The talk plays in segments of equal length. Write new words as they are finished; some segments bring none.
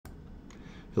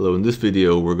Hello, in this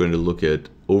video we're going to look at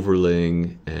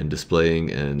overlaying and displaying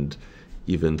and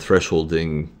even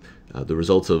thresholding the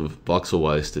results of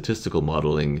voxel-wise statistical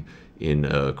modeling in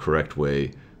a correct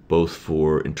way, both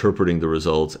for interpreting the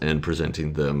results and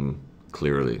presenting them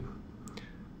clearly.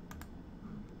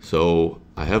 So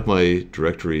I have my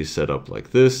directory set up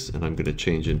like this, and I'm going to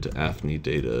change into AFNI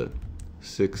data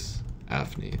 6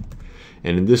 AFNI.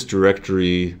 And in this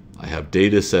directory I have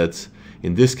data sets.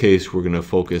 In this case, we're going to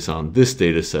focus on this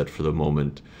data set for the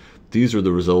moment. These are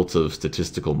the results of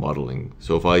statistical modeling.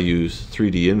 So if I use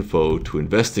 3D info to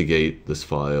investigate this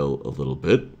file a little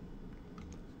bit,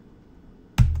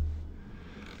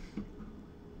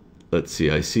 let's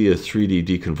see, I see a 3D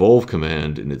deconvolve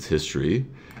command in its history,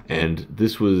 and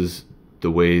this was the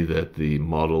way that the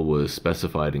model was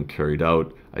specified and carried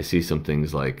out. I see some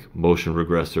things like motion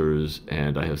regressors,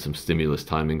 and I have some stimulus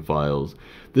timing files.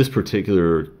 This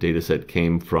particular dataset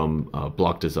came from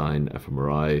block design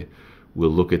FMRI.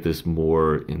 We'll look at this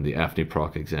more in the AFNI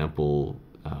proc example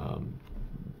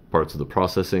parts of the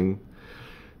processing.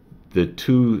 The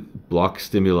two block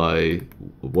stimuli,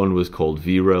 one was called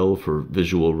VREL for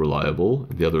visual reliable,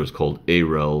 the other is called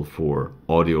AREL for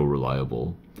audio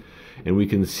reliable. And we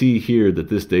can see here that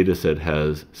this data set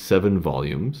has 7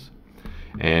 volumes,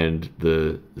 and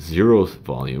the 0th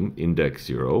volume, index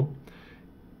 0,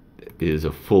 is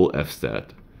a full FStat.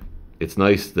 It's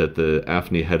nice that the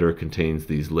AFNI header contains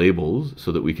these labels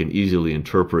so that we can easily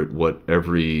interpret what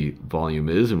every volume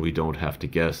is, and we don't have to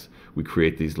guess. We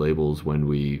create these labels when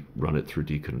we run it through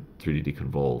 3D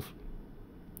deconvolve.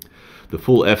 The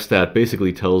full FStat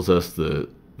basically tells us the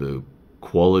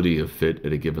quality of fit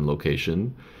at a given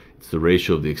location. It's the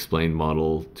ratio of the explained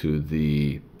model to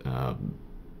the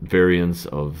variance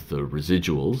of the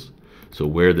residuals. So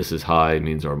where this is high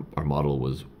means our model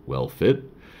was well fit.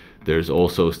 There's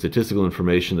also statistical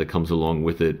information that comes along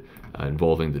with it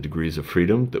involving the degrees of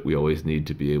freedom that we always need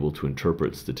to be able to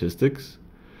interpret statistics.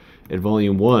 At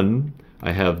volume 1,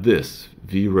 I have this,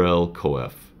 VREL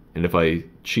Coef. And if I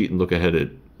cheat and look ahead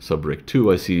at subric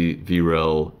 2, I see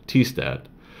VREL Tstat.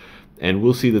 And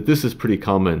we'll see that this is pretty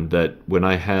common, that when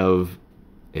I have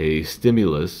a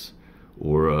stimulus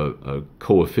or a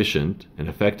coefficient, an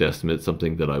effect estimate,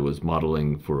 something that I was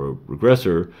modeling for a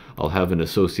regressor, I'll have an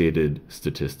associated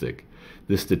statistic.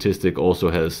 This statistic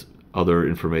also has other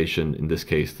information, in this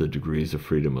case the degrees of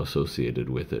freedom associated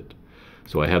with it.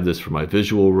 So I have this for my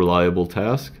visual reliable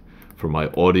task, for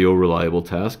my audio reliable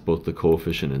task, both the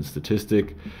coefficient and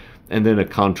statistic, and then a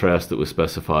contrast that was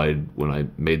specified when I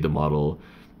made the model.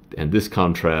 And this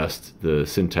contrast, the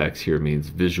syntax here means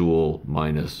visual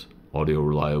minus audio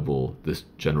reliable, this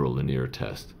general linear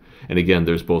test. And again,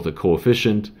 there's both a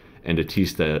coefficient and a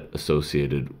Tstat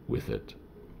associated with it.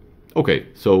 Okay,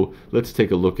 so let's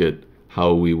take a look at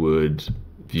how we would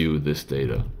view this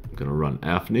data. I'm going to run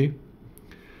AFNI.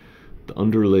 The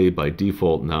underlay by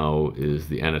default now is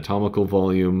the anatomical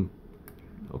volume.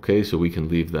 Okay, so we can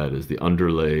leave that as the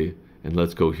underlay. And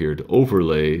let's go here to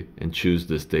overlay and choose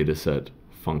this data set,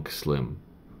 Func Slim.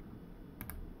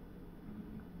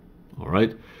 All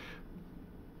right.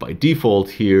 By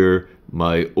default here,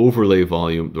 my overlay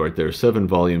volume, right, there are 7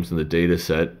 volumes in the data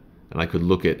set, and I could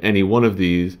look at any one of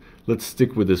these. Let's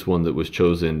stick with this one that was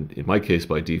chosen, in my case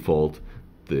by default,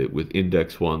 with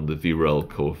index 1, the VREL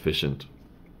coefficient.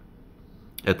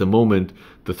 At the moment,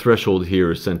 the threshold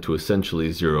here is set to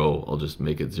essentially 0. I'll just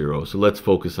make it 0. So let's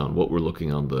focus on what we're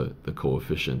looking on, the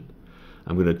coefficient.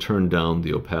 I'm going to turn down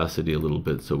the opacity a little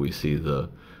bit so we see the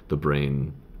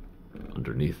brain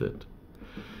underneath it.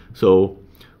 So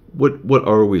what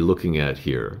are we looking at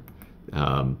here?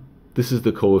 This is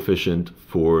the coefficient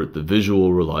for the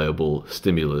visual reliable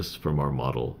stimulus from our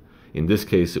model. In this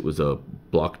case, it was a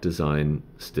block design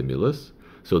stimulus.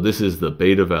 So this is the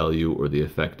beta value or the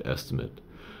effect estimate.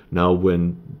 Now,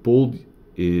 when bold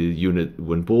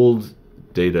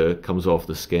data comes off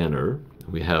the scanner,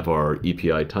 we have our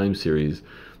EPI time series,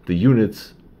 the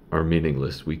units are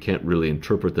meaningless. We can't really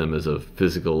interpret them as a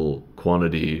physical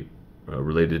quantity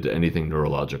related to anything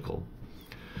neurological.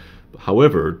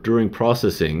 However, during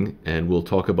processing, and we'll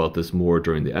talk about this more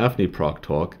during the AFNI proc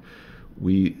talk,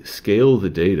 we scale the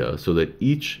data so that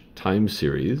each time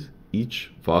series,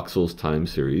 each voxels time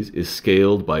series, is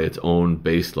scaled by its own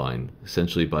baseline,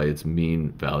 essentially by its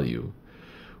mean value.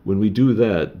 When we do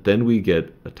that, then we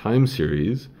get a time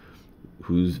series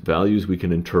whose values we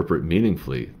can interpret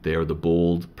meaningfully. They are the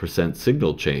bold %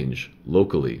 signal change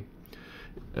locally.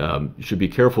 You should be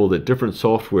careful that different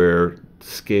software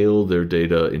scale their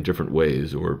data in different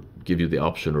ways, or give you the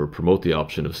option or promote the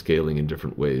option of scaling in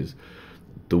different ways.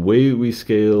 The way we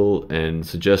scale and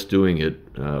suggest doing it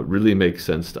really makes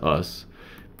sense to us.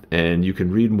 And you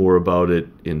can read more about it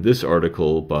in this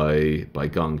article by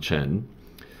Gang Chen,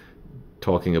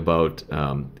 talking about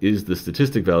is the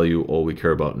statistic value all we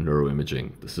care about in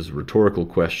neuroimaging? This is a rhetorical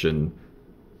question.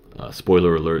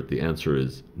 Spoiler alert, the answer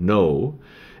is no.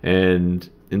 And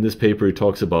in this paper, he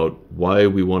talks about why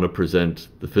we want to present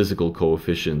the physical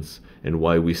coefficients and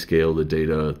why we scale the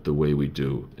data the way we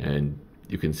do. And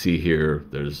you can see here,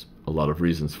 there's a lot of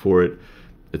reasons for it.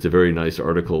 It's a very nice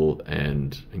article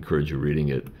and encourage you reading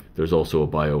it. There's also a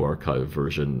bioarchive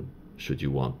version should you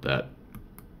want that.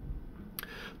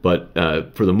 But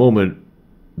for the moment,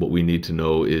 what we need to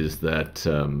know is that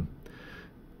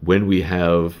when we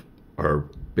have our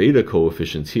beta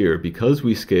coefficients here, because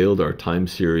we scaled our time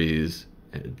series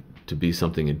to be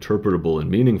something interpretable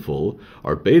and meaningful,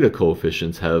 our beta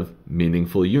coefficients have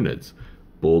meaningful units,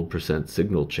 bold percent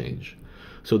signal change.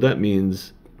 So that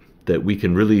means that we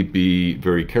can really be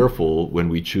very careful when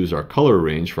we choose our color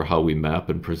range for how we map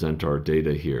and present our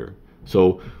data here.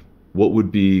 So what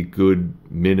would be good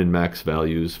min and max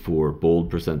values for bold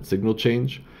percent signal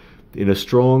change? In a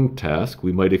strong task,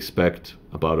 we might expect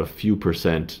about a few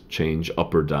percent change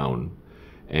up or down.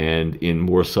 And in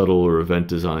more subtle or event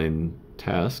design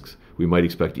tasks, we might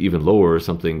expect even lower,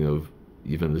 something of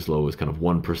even as low as kind of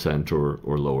 1%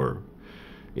 or lower.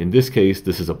 In this case,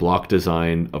 this is a block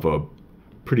design of a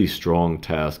pretty strong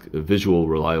task, visual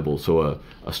reliable, so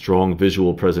a strong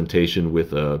visual presentation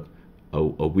with a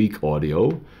weak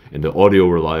audio, and the audio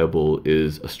reliable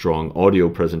is a strong audio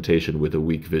presentation with a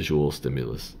weak visual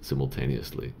stimulus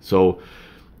simultaneously. So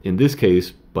in this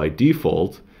case, by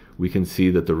default, we can see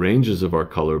that the ranges of our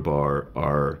color bar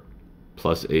are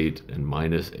 +8 and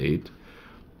 -8.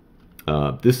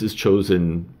 This is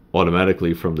chosen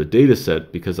automatically from the data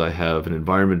set because I have an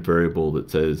environment variable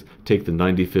that says take the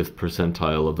 95th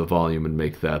percentile of the volume and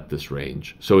make that this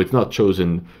range. So it's not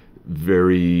chosen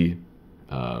very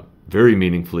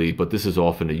meaningfully, but this is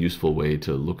often a useful way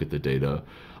to look at the data.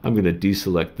 I'm going to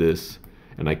deselect this,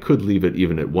 and I could leave it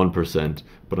even at 1%,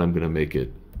 but I'm going to make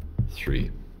it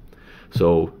 3.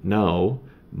 So now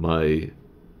my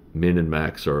min and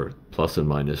max are plus and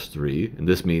minus 3, and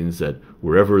this means that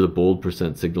wherever the bold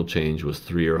percent signal change was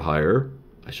 3 or higher,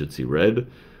 I should see red.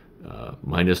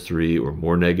 -3 or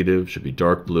more negative should be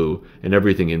dark blue, and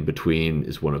everything in between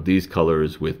is one of these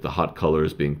colors, with the hot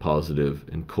colors being positive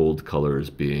and cold colors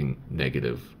being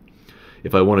negative.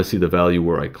 If I want to see the value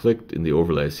where I clicked in the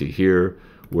overlay, I see here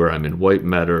where I'm in white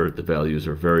matter, the values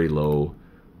are very low,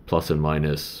 plus and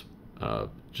minus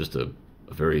just a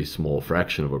very small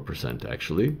fraction of a percent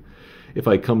actually. If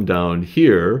I come down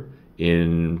here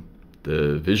in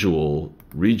the visual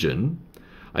region,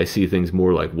 I see things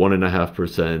more like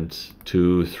 1.5%,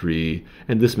 2, 3,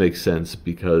 and this makes sense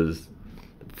because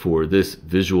for this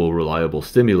visual reliable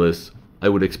stimulus, I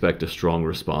would expect a strong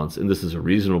response, and this is a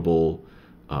reasonable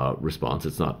response.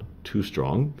 It's not too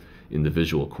strong in the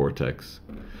visual cortex.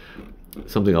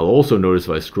 Something I'll also notice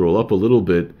if I scroll up a little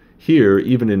bit here,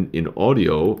 even in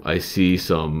audio, I see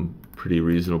some pretty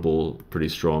reasonable, pretty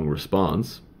strong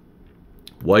response.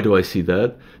 Why do I see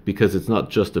that? Because it's not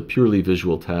just a purely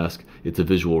visual task, it's a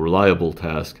visual reliable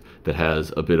task that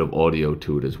has a bit of audio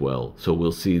to it as well. So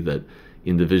we'll see that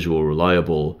in the visual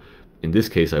reliable, in this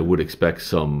case, I would expect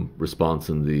some response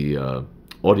in the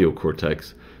audio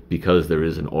cortex because there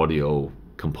is an audio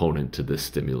component to this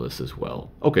stimulus as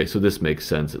well. Okay, so this makes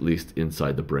sense, at least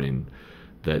inside the brain,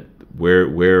 that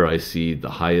where I see the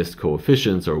highest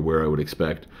coefficients or where I would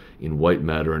expect in white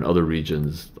matter and other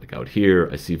regions, like out here,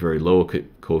 I see very low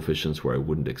coefficients where I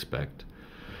wouldn't expect.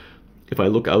 If I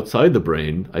look outside the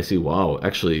brain, I see, wow,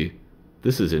 actually,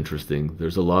 this is interesting.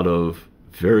 There's a lot of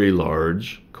very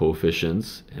large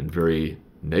coefficients and very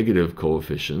negative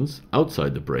coefficients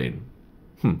outside the brain.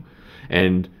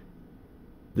 And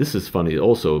this is funny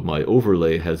also, my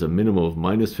overlay has a minimum of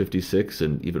 -56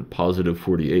 and even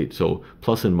 +48, so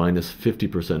plus and minus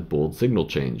 50% bold signal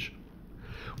change.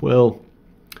 Well,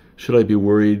 should I be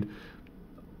worried?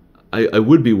 I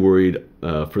would be worried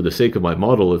for the sake of my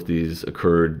model if these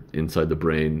occurred inside the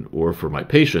brain, or for my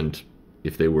patient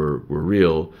if they were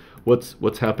real.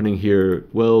 What's happening here?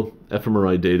 Well,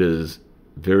 fMRI data is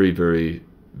very, very,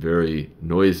 very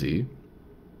noisy,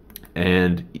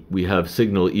 and we have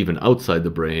signal even outside the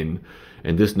brain,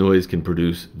 and this noise can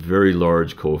produce very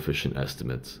large coefficient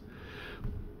estimates.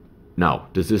 Now,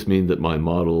 does this mean that my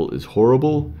model is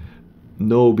horrible?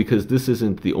 No, because this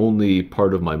isn't the only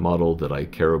part of my model that I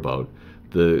care about.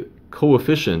 The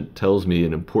coefficient tells me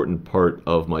an important part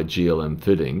of my GLM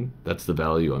fitting. That's the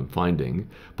value I'm finding.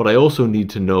 But I also need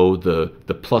to know the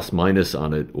plus minus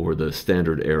on it, or the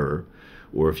standard error,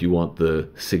 or if you want, the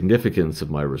significance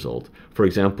of my result. For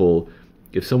example,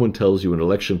 if someone tells you an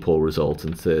election poll result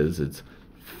and says it's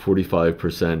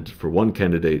 45% for one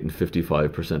candidate and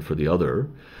 55% for the other,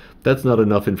 that's not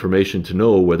enough information to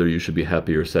know whether you should be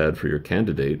happy or sad for your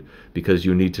candidate, because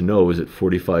you need to know, is it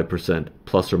 45%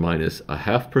 plus or minus a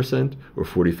half percent or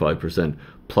 45%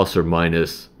 plus or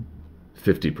minus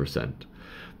 50%?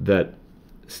 That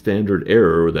standard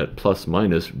error, or that plus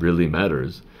minus, really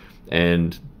matters.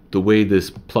 And the way this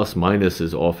plus minus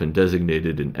is often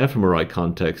designated in fMRI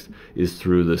context is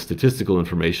through the statistical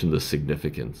information, the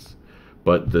significance.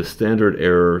 But the standard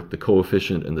error, the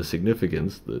coefficient, and the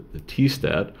significance, the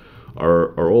Tstat,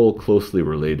 are all closely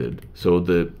related. So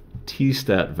the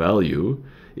Tstat value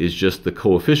is just the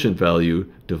coefficient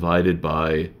value divided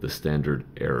by the standard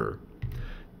error.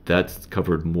 That's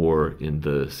covered more in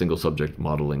the single subject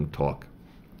modeling talk.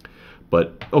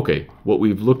 But okay, what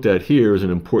we've looked at here is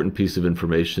an important piece of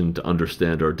information to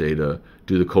understand our data.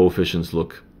 Do the coefficients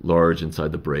look large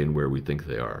inside the brain where we think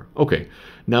they are? Okay,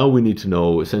 now we need to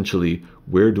know essentially,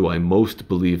 where do I most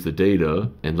believe the data,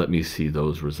 and let me see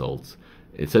those results.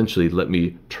 Essentially, let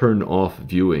me turn off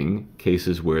viewing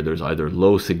cases where there's either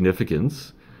low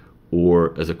significance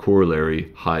or, as a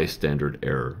corollary, high standard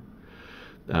error.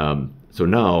 So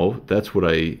now that's what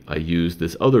I use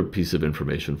this other piece of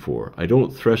information for. I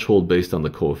don't threshold based on the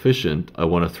coefficient. I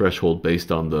want a threshold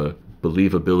based on the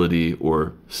believability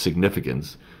or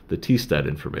significance, the Tstat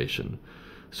information.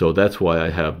 So that's why I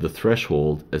have the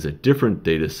threshold as a different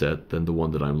data set than the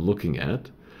one that I'm looking at.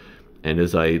 And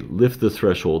as I lift the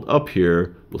threshold up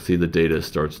here, we'll see the data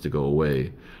starts to go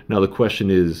away. Now the question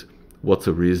is, what's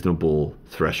a reasonable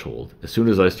threshold? As soon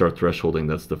as I start thresholding,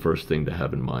 that's the first thing to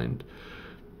have in mind.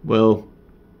 Well,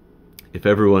 if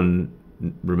everyone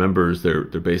remembers their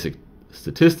basic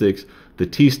statistics, the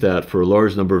Tstat for a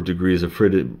large number of degrees of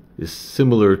freedom is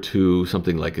similar to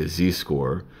something like a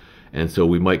z-score. And so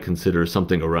we might consider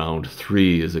something around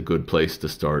 3 is a good place to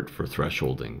start for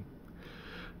thresholding.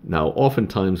 Now,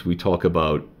 oftentimes we talk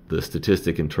about the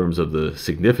statistic in terms of the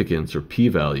significance or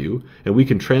p-value, and we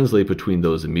can translate between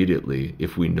those immediately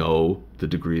if we know the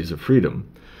degrees of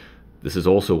freedom. This is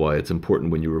also why it's important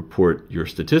when you report your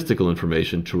statistical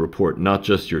information to report not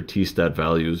just your Tstat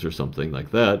values or something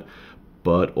like that,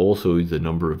 but also the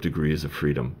number of degrees of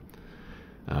freedom.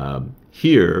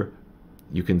 Here,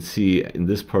 you can see in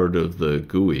this part of the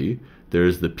GUI,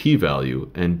 there's the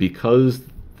p-value, and because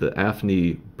the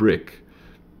AFNI brick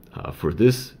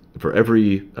for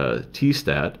every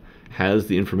Tstat has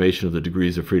the information of the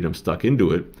degrees of freedom stuck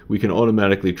into it, we can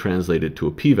automatically translate it to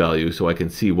a p-value, so I can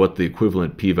see what the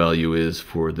equivalent p-value is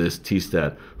for this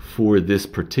Tstat for this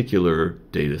particular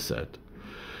data set.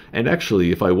 And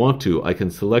actually, if I want to, I can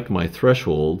select my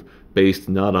threshold based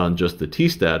not on just the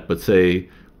Tstat, but say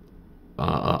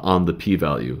on the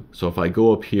p-value. So if I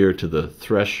go up here to the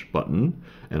thresh button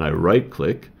and I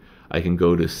right-click, I can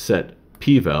go to set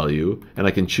p-value, and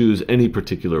I can choose any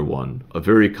particular one. A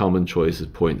very common choice is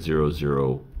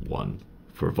 0.001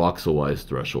 for voxel-wise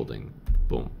thresholding.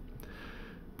 Boom.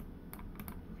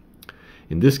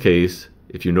 In this case,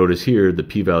 if you notice here, the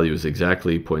p-value is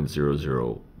exactly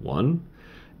 0.001,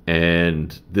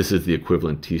 and this is the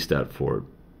equivalent Tstat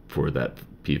for that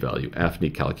p-value.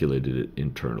 AFNI calculated it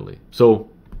internally. So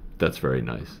that's very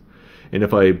nice. And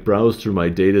if I browse through my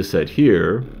data set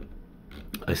here,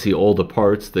 I see all the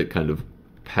parts that kind of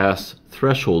pass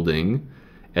thresholding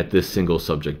at this single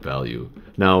subject value.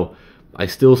 Now, I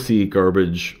still see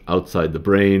garbage outside the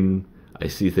brain. I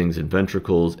see things in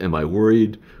ventricles. Am I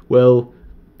worried? Well,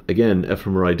 again,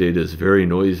 fMRI data is very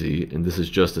noisy, and this is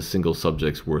just a single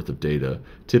subject's worth of data.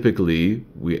 Typically,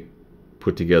 we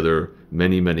put together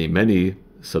many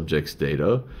subjects'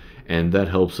 data, and that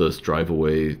helps us drive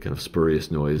away kind of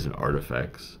spurious noise and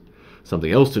artifacts.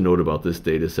 Something else to note about this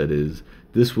data set is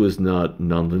this was not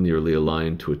nonlinearly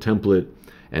aligned to a template,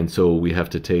 and so we have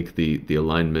to take the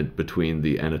alignment between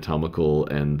the anatomical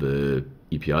and the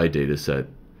EPI data set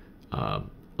a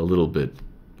little bit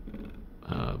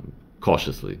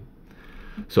cautiously.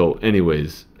 So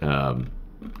anyways,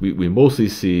 we mostly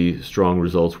see strong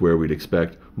results where we'd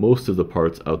expect. Most of the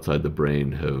parts outside the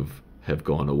brain have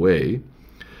gone away.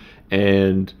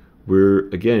 And we're,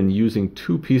 again, using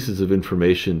two pieces of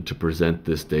information to present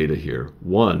this data here.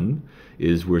 One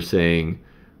is we're saying,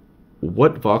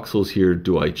 what voxels here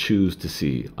do I choose to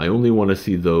see? I only want to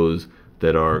see those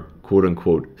that are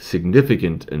quote-unquote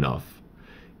significant enough.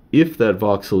 If that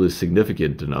voxel is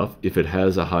significant enough, if it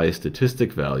has a high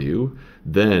statistic value,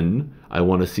 then I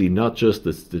want to see not just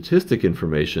the statistic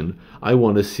information, I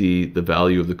want to see the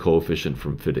value of the coefficient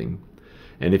from fitting.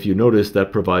 And if you notice,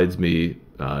 that provides me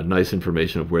nice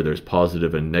information of where there's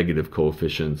positive and negative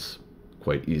coefficients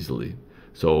quite easily.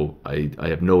 So I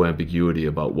have no ambiguity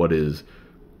about what is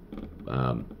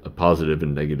a positive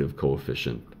and negative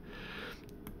coefficient.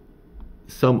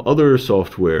 Some other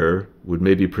software would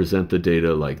maybe present the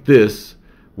data like this,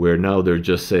 where now they're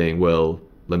just saying, well,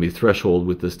 let me threshold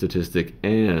with the statistic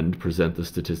and present the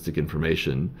statistic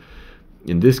information.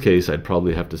 In this case, I'd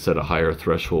probably have to set a higher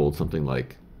threshold, something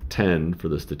like 10 for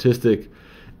the statistic.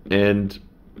 And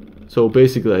so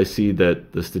basically I see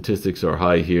that the statistics are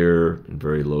high here and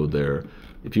very low there.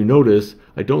 If you notice,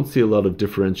 I don't see a lot of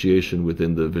differentiation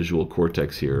within the visual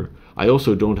cortex here. I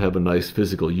also don't have a nice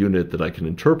physical unit that I can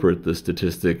interpret the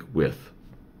statistic with.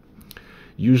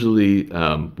 Usually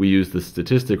we use the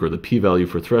statistic or the p-value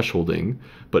for thresholding,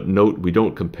 but note we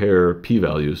don't compare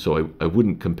p-values, so I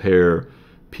wouldn't compare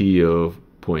p of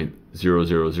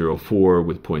 0.0004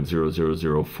 with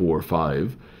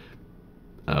 0.00045.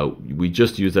 We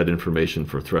just use that information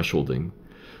for thresholding.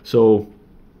 So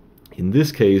in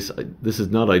this case, this is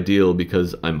not ideal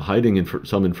because I'm hiding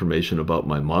some information about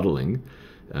my modeling,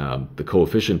 the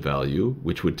coefficient value,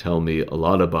 which would tell me a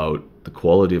lot about the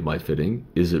quality of my fitting.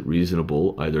 Is it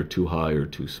reasonable, either too high or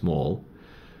too small?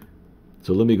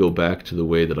 So let me go back to the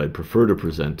way that I'd prefer to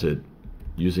present it,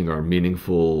 using our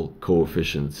meaningful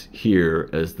coefficients here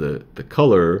as the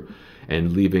color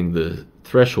and leaving the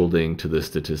thresholding to the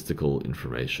statistical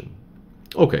information.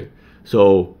 Okay,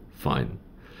 so fine.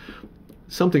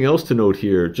 Something else to note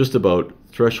here, just about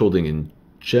thresholding in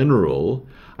general,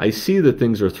 I see that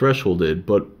things are thresholded,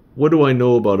 but what do I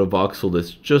know about a voxel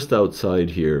that's just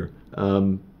outside here?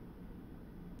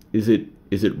 Is it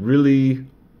really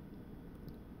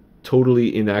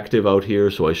totally inactive out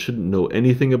here, so I shouldn't know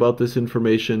anything about this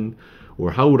information?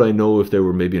 Or how would I know if there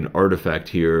were maybe an artifact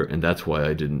here and that's why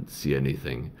I didn't see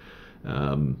anything?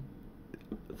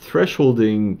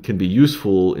 Thresholding can be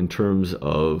useful in terms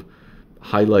of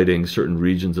highlighting certain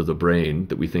regions of the brain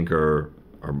that we think are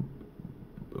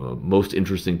most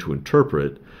interesting to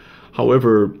interpret.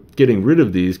 However, getting rid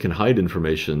of these can hide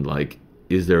information like,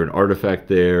 is there an artifact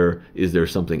there? Is there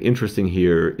something interesting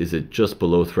here? Is it just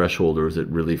below threshold, or is it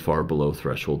really far below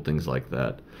threshold? Things like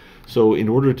that. So in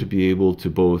order to be able to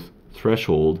both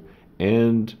threshold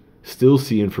and still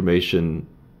see information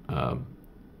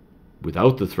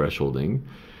without the thresholding,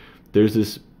 there's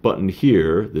this button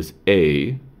here, this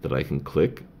A, that I can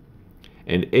click.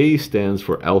 And A stands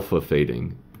for alpha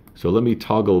fading. So let me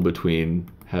toggle between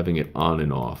having it on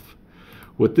and off.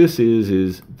 What this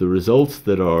is the results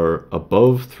that are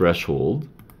above threshold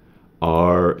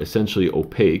are essentially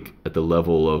opaque at the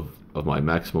level of my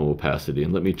maximum opacity.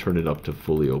 And let me turn it up to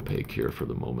fully opaque here for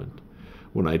the moment.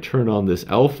 When I turn on this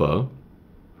alpha,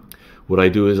 what I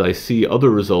do is I see other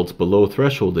results below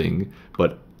thresholding,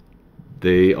 but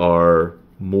they are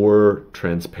more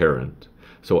transparent.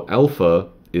 So alpha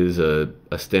is a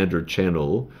standard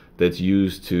channel that's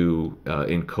used to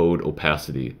encode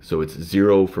opacity. So it's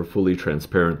 0 for fully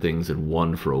transparent things and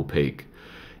 1 for opaque.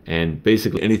 And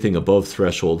basically anything above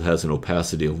threshold has an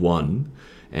opacity of 1.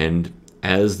 And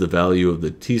as the value of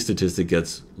the t-statistic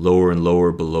gets lower and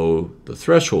lower below the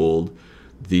threshold,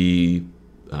 the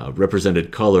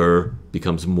represented color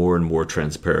becomes more and more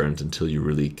transparent until you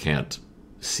really can't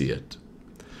see it.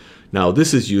 Now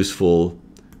this is useful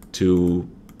to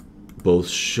both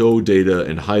show data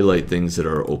and highlight things that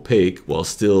are opaque while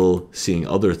still seeing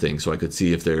other things. So I could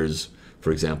see if there's,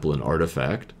 for example, an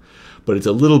artifact, but it's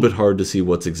a little bit hard to see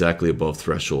what's exactly above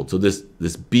threshold. So this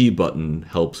B button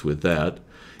helps with that.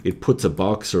 It puts a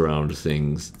box around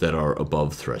things that are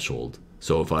above threshold.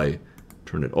 So if I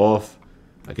turn it off,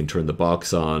 I can turn the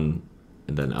box on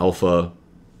and then alpha,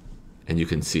 and you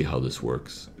can see how this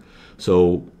works.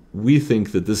 So we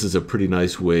think that this is a pretty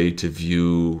nice way to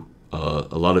view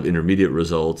a lot of intermediate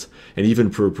results, and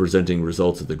even for presenting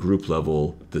results at the group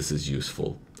level, this is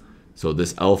useful. So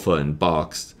this alpha and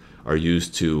boxed are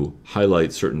used to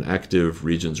highlight certain active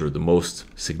regions or the most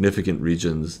significant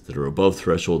regions that are above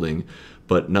thresholding,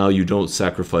 but now you don't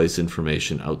sacrifice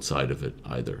information outside of it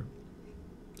either.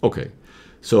 Okay,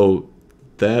 so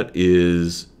that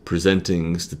is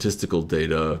presenting statistical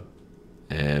data,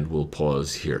 and we'll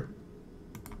pause here.